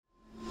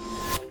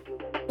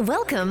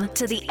Welcome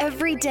to the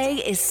Everyday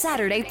is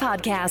Saturday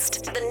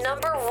podcast, the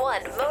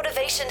 #1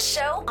 motivation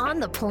show on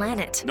the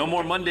planet. No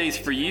more Mondays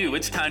for you.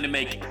 It's time to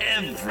make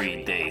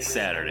every day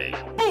Saturday.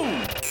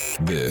 Boom!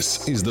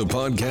 This is the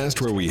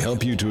podcast where we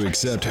help you to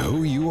accept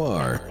who you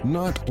are,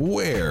 not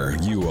where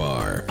you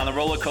are. On the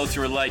roller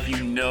coaster of life,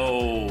 you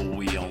know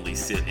we only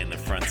sit in the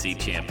front seat,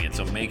 champion.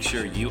 So make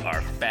sure you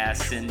are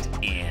fastened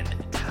and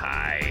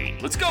tight.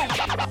 Let's go!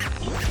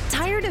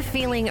 Tired of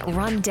feeling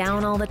run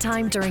down all the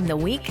time during the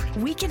week?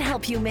 We can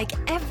help you make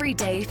every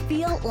day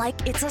feel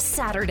like it's a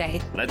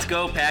Saturday. Let's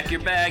go. Pack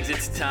your bags.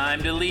 It's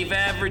time to leave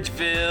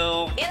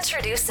Averageville.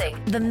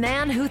 Introducing the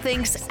man who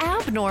thinks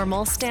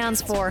abnormal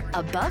stands for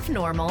above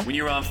normal. When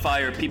you're on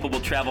fire, people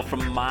will travel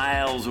from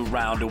miles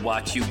around to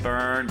watch you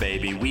burn,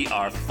 baby. We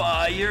are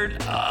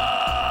fired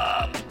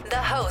up.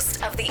 The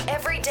host of the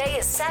Everyday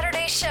is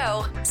Saturday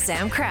show,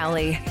 Sam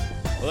Crowley.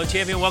 Hello,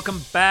 champion.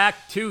 Welcome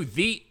back to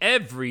the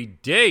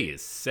Everyday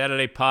is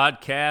Saturday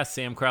podcast.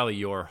 Sam Crowley,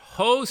 your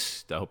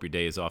host. I hope your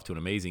day is off to an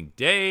amazing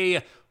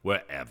day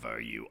wherever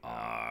you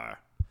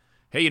are.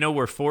 Hey,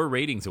 we're 4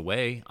 ratings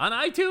away on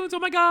iTunes. Oh,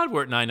 my God.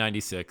 We're at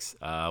 996.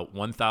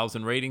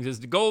 1,000 ratings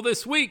is the goal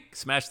this week.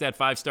 Smash that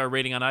 5-star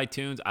rating on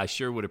iTunes. I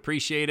sure would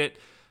appreciate it.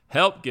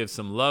 Help give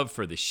some love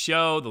for the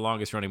show, the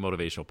longest-running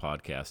motivational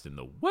podcast in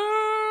the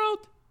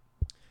world.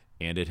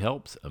 And it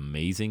helps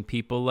amazing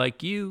people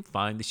like you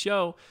find the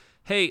show.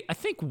 Hey, I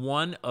think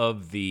one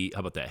of the, how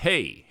about that?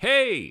 Hey,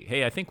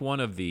 I think one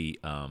of the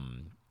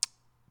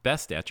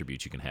best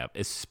attributes you can have,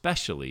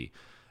 especially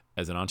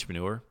as an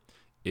entrepreneur,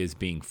 is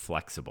being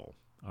flexible,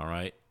 all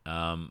right?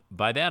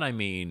 By that, I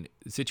mean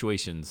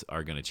situations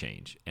are going to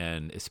change,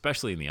 and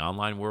especially in the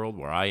online world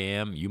where I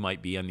am, you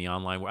might be in the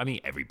online world. I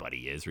mean,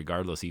 everybody is,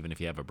 regardless, even if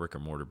you have a brick or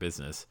mortar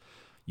business,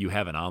 you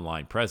have an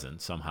online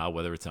presence somehow,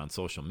 whether it's on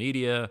social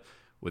media,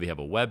 whether you have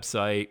a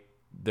website,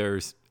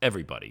 there's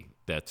everybody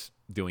that's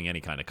doing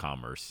any kind of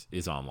commerce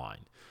is online.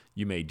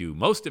 You may do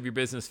most of your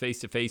business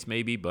face-to-face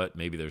maybe, but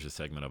maybe there's a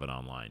segment of it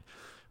online.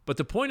 But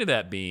the point of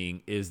that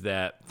being is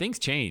that things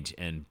change,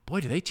 and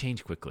boy, do they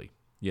change quickly.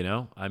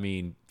 I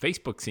mean,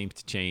 Facebook seems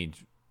to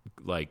change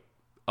like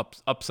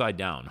upside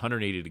down,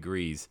 180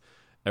 degrees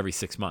every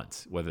 6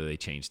 months, whether they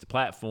change the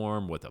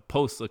platform, what the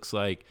post looks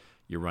like,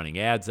 you're running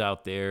ads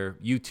out there,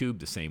 YouTube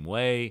the same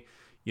way.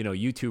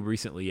 YouTube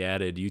recently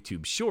added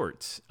YouTube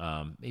Shorts.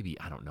 Maybe,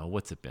 I don't know,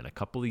 what's it been, a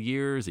couple of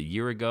years, a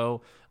year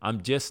ago.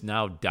 I'm just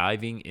now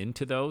diving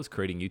into those,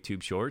 creating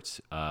YouTube Shorts,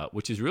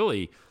 which is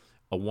really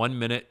a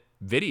 1-minute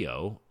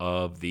video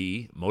of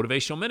the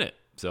Motivational Minute.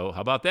 So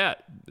how about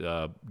that?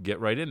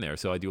 Get right in there.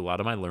 So I do a lot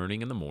of my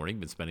learning in the morning.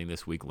 Been spending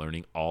this week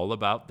learning all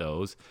about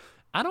those.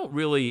 I don't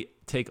really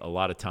take a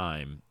lot of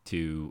time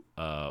to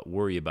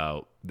worry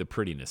about the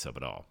prettiness of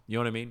it all. You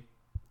know what I mean?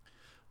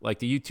 Like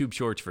the YouTube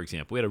Shorts, for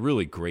example. We had a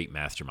really great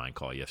mastermind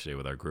call yesterday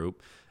with our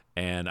group,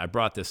 and I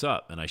brought this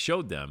up, and I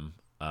showed them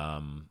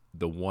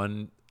the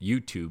one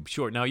YouTube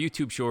Short. Now,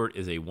 YouTube Short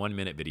is a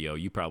 1-minute video.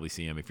 You probably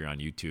see them if you're on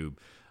YouTube.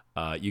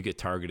 You get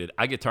targeted.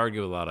 I get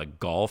targeted with a lot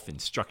of golf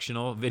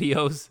instructional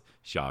videos.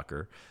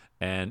 Shocker.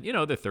 And,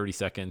 they're 30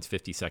 seconds,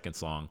 50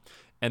 seconds long,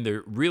 and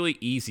they're really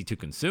easy to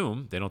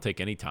consume. They don't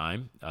take any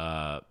time.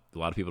 A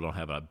lot of people don't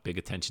have a big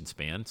attention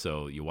span,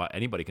 so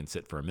anybody can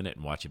sit for a minute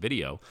and watch a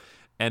video.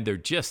 And they're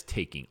just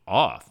taking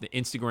off. The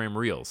Instagram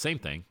Reels, same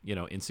thing.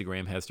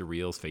 Instagram has the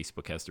Reels,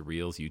 Facebook has the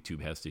Reels,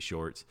 YouTube has the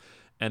Shorts.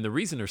 And the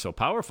reason they're so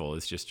powerful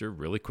is just they're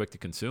really quick to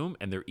consume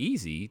and they're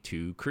easy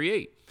to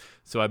create.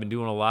 So I've been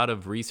doing a lot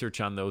of research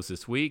on those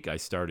this week. I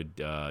started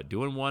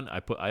doing one.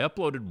 I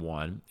uploaded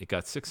one. It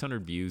got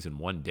 600 views in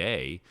one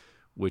day,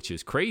 which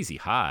is crazy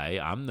high.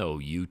 I'm no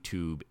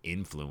YouTube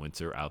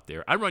influencer out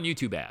there. I run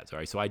YouTube ads, all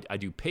right? So I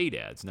do paid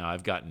ads. Now,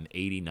 I've gotten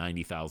 80,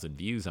 90,000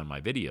 views on my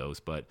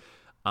videos, but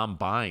I'm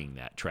buying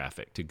that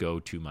traffic to go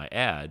to my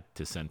ad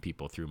to send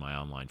people through my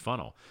online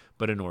funnel.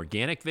 But an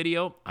organic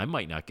video, I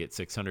might not get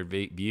 600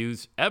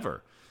 views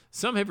ever.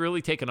 Some have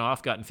really taken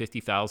off, gotten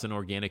 50,000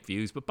 organic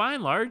views. But by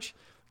and large,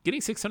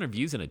 getting 600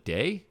 views in a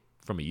day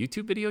from a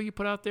YouTube video you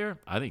put out there,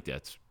 I think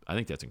that's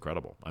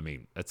incredible. I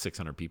mean, that's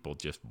 600 people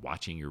just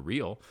watching your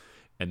reel.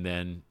 And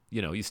then,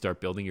 you start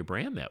building your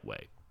brand that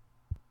way.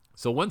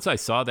 So once I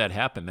saw that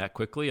happen that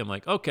quickly, I'm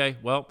like, okay,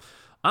 well,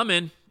 I'm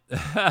in.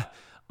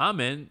 I'm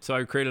in. So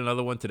I created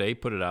another one today,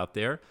 put it out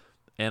there,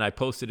 and I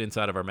posted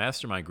inside of our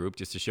mastermind group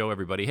just to show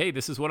everybody, hey,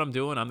 this is what I'm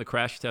doing. I'm the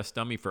crash test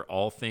dummy for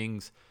all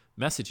things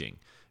messaging,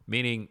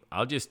 meaning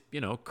I'll just,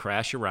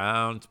 crash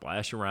around,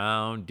 splash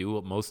around,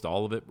 do most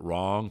all of it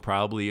wrong,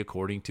 probably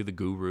according to the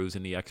gurus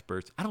and the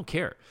experts. I don't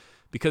care,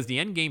 because the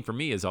end game for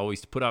me is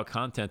always to put out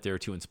content there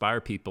to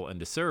inspire people and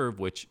to serve,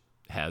 which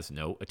has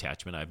no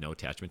attachment. I have no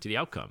attachment to the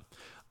outcome.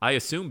 I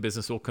assume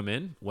business will come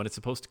in when it's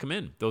supposed to come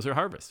in. Those are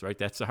harvests, right?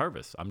 That's the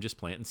harvest. I'm just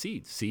planting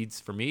seeds.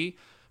 Seeds for me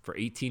for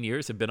 18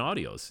 years have been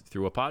audios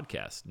through a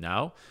podcast.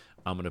 Now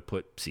I'm going to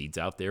put seeds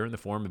out there in the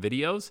form of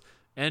videos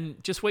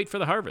and just wait for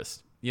the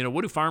harvest.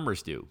 What do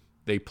farmers do?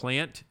 They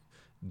plant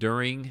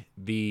during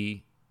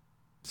the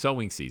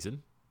sowing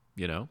season,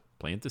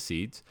 plant the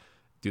seeds.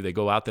 Do they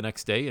go out the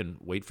next day and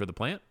wait for the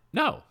plant?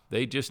 No,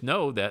 they just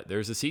know that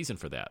there's a season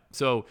for that.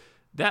 So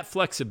that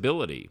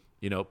flexibility,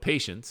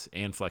 patience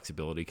and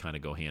flexibility kind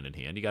of go hand in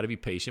hand. You got to be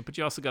patient, but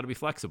you also got to be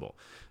flexible.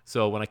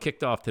 So when I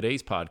kicked off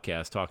today's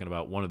podcast talking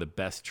about one of the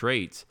best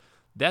traits,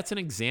 that's an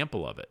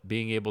example of it,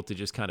 being able to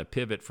just kind of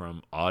pivot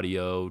from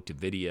audio to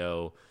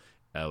video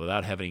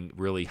without having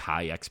really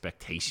high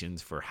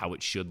expectations for how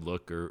it should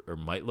look or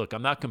might look.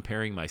 I'm not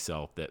comparing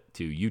myself to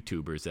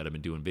YouTubers that have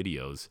been doing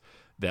videos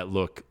that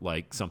look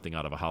like something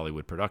out of a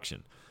Hollywood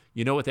production.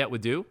 You know what that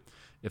would do?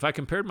 If I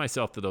compared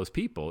myself to those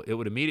people, it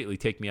would immediately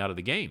take me out of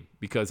the game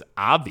because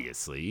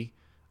obviously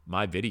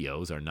my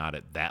videos are not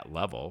at that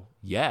level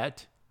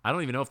yet. I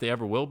don't even know if they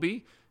ever will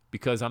be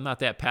because I'm not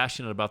that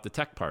passionate about the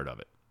tech part of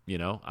it.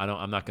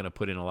 I'm not going to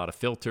put in a lot of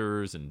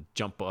filters and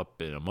jump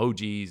up in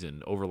emojis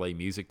and overlay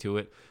music to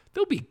it.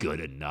 They'll be good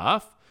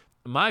enough.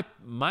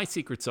 My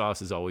secret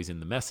sauce is always in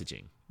the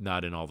messaging,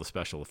 not in all the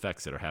special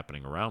effects that are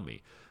happening around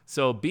me.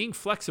 So being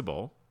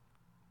flexible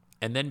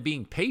and then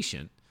being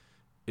patient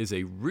is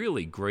a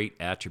really great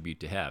attribute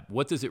to have.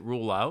 What does it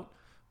rule out?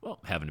 Well,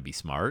 having to be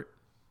smart,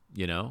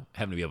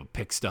 having to be able to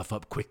pick stuff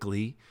up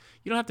quickly.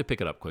 You don't have to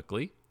pick it up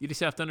quickly. You just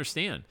have to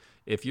understand.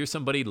 If you're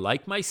somebody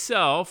like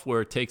myself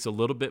where it takes a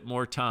little bit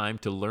more time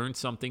to learn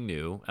something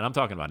new, and I'm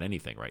talking about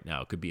anything right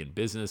now. It could be in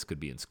business, could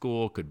be in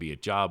school, could be a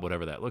job,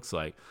 whatever that looks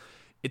like.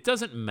 It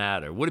doesn't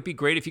matter. Would it be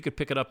great if you could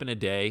pick it up in a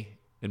day?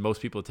 And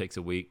most people it takes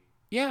a week.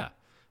 Yeah.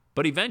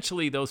 But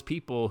eventually those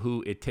people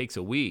who it takes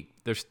a week,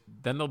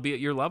 then they'll be at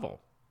your level.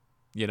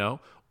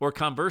 Or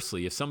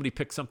conversely, if somebody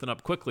picks something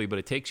up quickly, but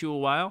it takes you a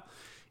while,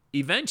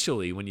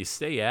 eventually when you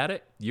stay at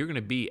it, you're going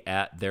to be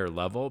at their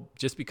level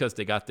just because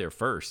they got there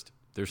first.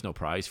 There's no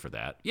prize for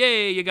that.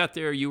 Yay, you got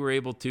there. You were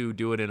able to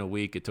do it in a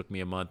week. It took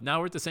me a month. Now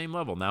we're at the same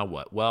level. Now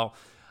what? Well,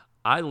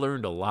 I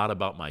learned a lot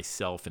about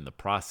myself in the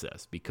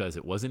process because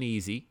it wasn't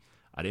easy.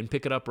 I didn't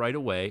pick it up right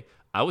away.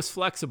 I was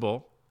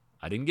flexible.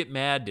 I didn't get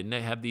mad. Didn't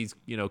have these,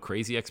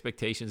 crazy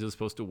expectations. It was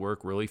supposed to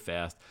work really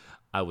fast.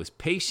 I was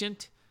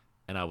patient.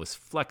 And I was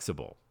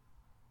flexible,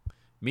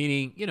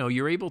 meaning,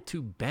 you're able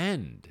to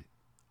bend.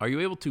 Are you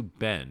able to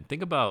bend?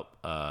 Think about,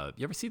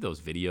 you ever see those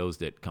videos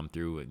that come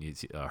through and you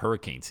see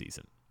hurricane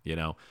season?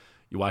 You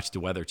watch the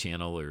Weather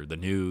Channel or the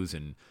news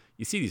and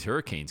you see these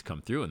hurricanes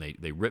come through and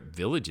they rip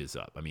villages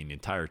up. I mean,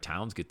 entire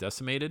towns get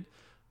decimated,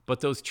 but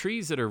those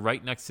trees that are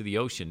right next to the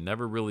ocean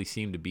never really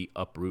seem to be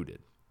uprooted.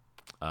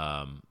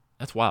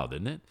 That's wild,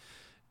 isn't it?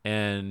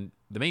 And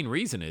the main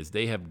reason is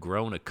they have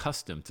grown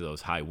accustomed to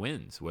those high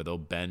winds where they'll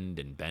bend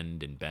and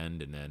bend and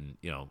bend. And then,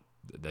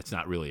 that's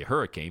not really a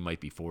hurricane. Might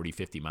be 40,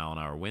 50 mile an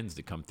hour winds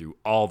that come through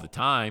all the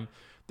time.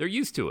 They're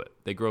used to it.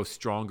 They grow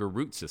stronger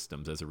root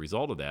systems as a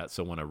result of that.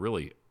 So when a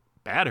really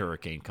bad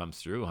hurricane comes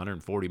through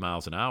 140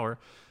 miles an hour,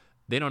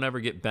 they don't ever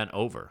get bent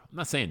over. I'm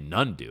not saying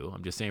none do.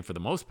 I'm just saying for the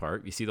most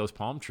part, you see those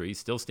palm trees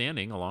still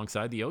standing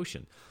alongside the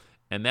ocean.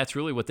 And that's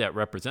really what that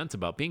represents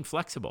about being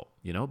flexible,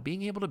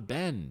 being able to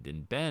bend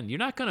and bend. You're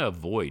not going to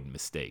avoid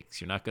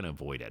mistakes. You're not going to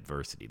avoid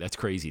adversity. That's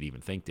crazy to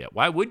even think that.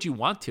 Why would you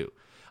want to?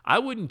 I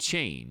wouldn't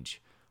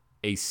change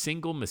a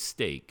single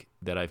mistake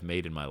that I've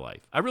made in my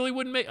life. I really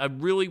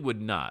would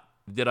not.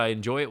 Did I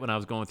enjoy it when I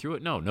was going through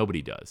it? No,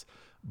 nobody does.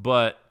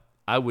 But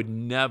I would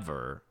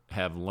never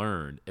have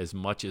learned as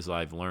much as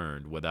I've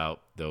learned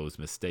without those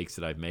mistakes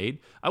that I've made.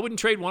 I wouldn't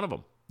trade one of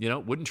them.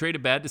 Wouldn't trade a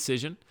bad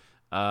decision.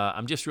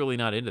 I'm just really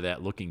not into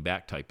that looking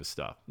back type of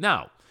stuff.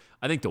 Now,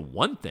 I think the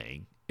one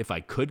thing, if I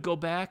could go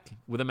back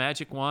with a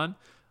magic wand,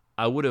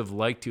 I would have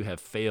liked to have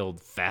failed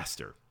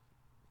faster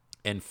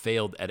and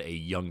failed at a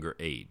younger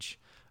age.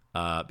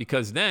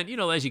 Because then,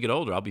 as you get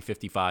older, I'll be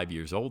 55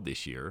 years old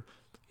this year.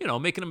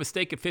 Making a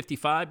mistake at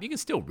 55, you can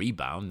still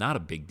rebound, not a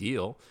big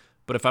deal.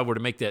 But if I were to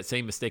make that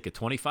same mistake at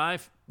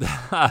 25,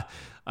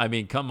 I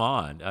mean, come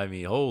on. I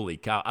mean, holy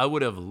cow. I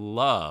would have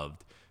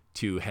loved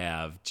to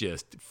have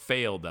just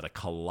failed at a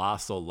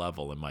colossal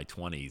level in my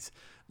 20s,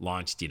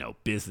 launched,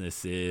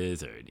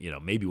 businesses or,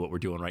 maybe what we're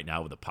doing right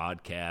now with a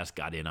podcast,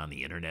 got in on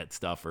the internet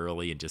stuff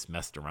early and just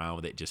messed around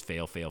with it. Just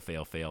fail.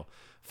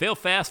 Fail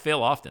fast,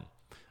 fail often.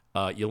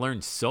 You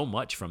learn so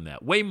much from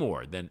that, way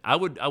more than I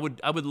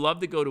would love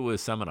to go to a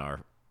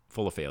seminar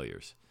full of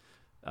failures.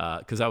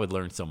 Because I would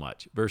learn so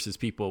much versus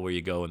people where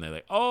you go and they're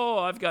like, oh,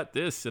 I've got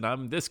this and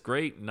I'm this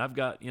great and I've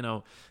got,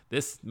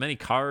 this many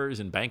cars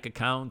and bank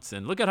accounts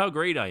and look at how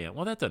great I am.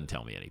 Well, that doesn't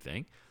tell me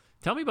anything.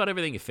 Tell me about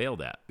everything you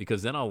failed at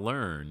because then I'll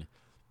learn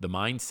the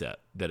mindset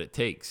that it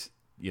takes,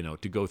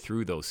 to go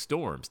through those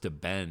storms, to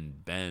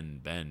bend,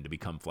 to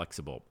become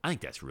flexible. I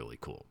think that's really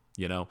cool,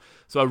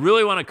 So I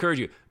really want to encourage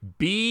you,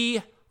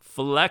 be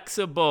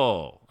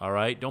flexible, all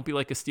right? Don't be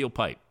like a steel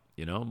pipe.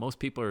 Most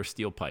people are a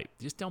steel pipe.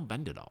 Just don't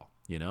bend it all.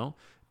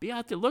 Be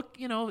out there. Look,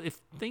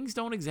 if things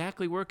don't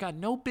exactly work out,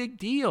 no big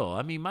deal.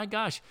 I mean, my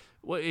gosh,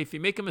 if you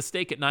make a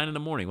mistake at 9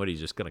 a.m, what are you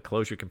just going to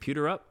close your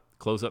computer up,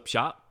 close up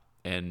shop,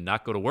 and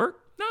not go to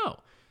work? No.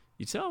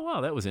 You'd say, oh, wow,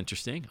 that was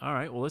interesting. All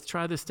right, well, let's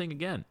try this thing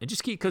again. And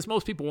just keep, because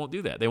most people won't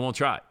do that. They won't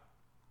try.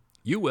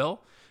 You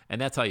will, and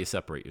that's how you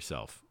separate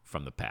yourself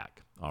from the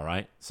pack. All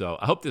right? So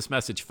I hope this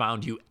message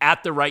found you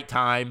at the right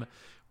time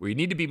where you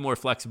need to be more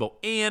flexible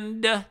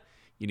and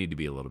you need to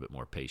be a little bit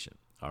more patient.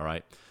 All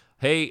right.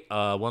 Hey,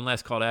 one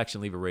last call to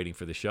action. Leave a rating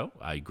for the show.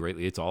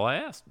 It's all I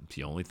ask. It's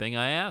the only thing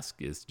I ask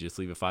is just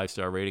leave a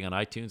 5-star rating on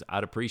iTunes.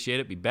 I'd appreciate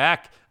it. Be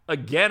back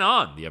again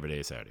on the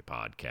Everyday Saturday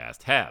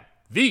podcast. Have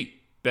the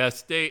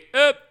best day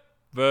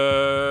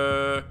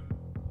ever.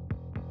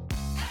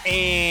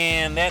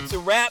 And that's a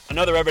wrap.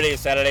 Another Everyday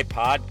Saturday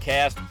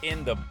podcast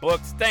in the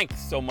books. Thanks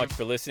so much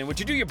for listening. Would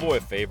you do your boy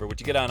a favor? Would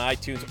you get on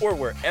iTunes or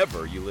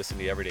wherever you listen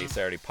to the Everyday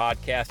Saturday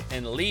podcast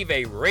and leave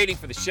a rating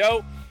for the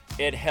show?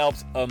 It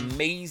helps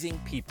amazing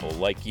people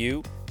like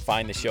you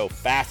find the show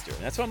faster. And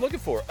that's what I'm looking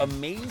for,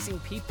 amazing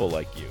people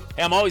like you.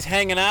 Hey, I'm always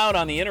hanging out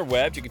on the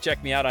interwebs. You can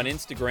check me out on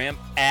Instagram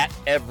at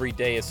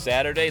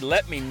EverydayIsSaturday.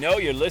 Let me know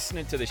you're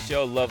listening to the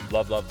show.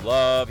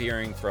 Love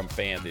hearing from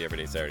fans of the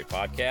Everyday Saturday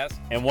podcast.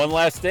 And one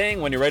last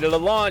thing, when you're ready to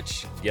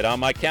launch, get on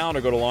my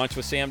calendar, go to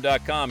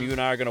launchwithsam.com. You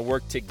and I are going to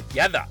work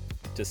together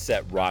to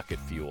set rocket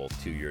fuel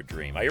to your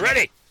dream. Are you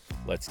ready?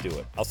 Let's do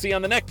it. I'll see you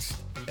on the next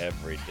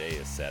Everyday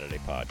is Saturday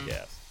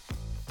podcast.